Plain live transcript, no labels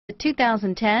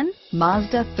2010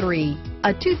 Mazda 3.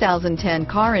 A 2010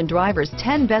 Car and Driver's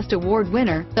 10 Best Award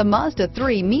winner, the Mazda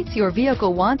 3 meets your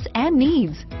vehicle wants and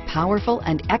needs. Powerful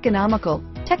and economical,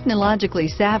 technologically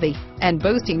savvy, and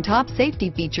boasting top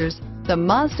safety features, the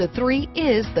Mazda 3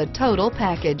 is the total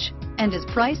package and is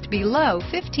priced below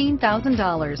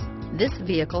 $15,000. This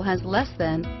vehicle has less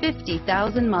than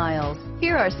 50,000 miles.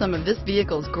 Here are some of this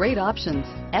vehicle's great options: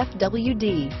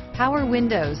 FWD, power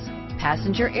windows,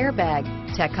 passenger airbag,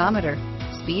 tachometer,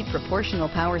 speed proportional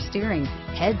power steering,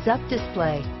 heads-up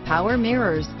display, power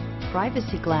mirrors,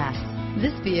 privacy glass.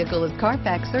 This vehicle is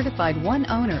Carfax certified one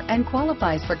owner and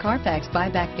qualifies for Carfax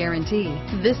buyback guarantee.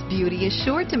 This beauty is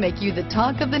sure to make you the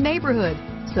talk of the neighborhood.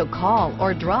 So call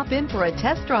or drop in for a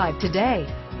test drive today.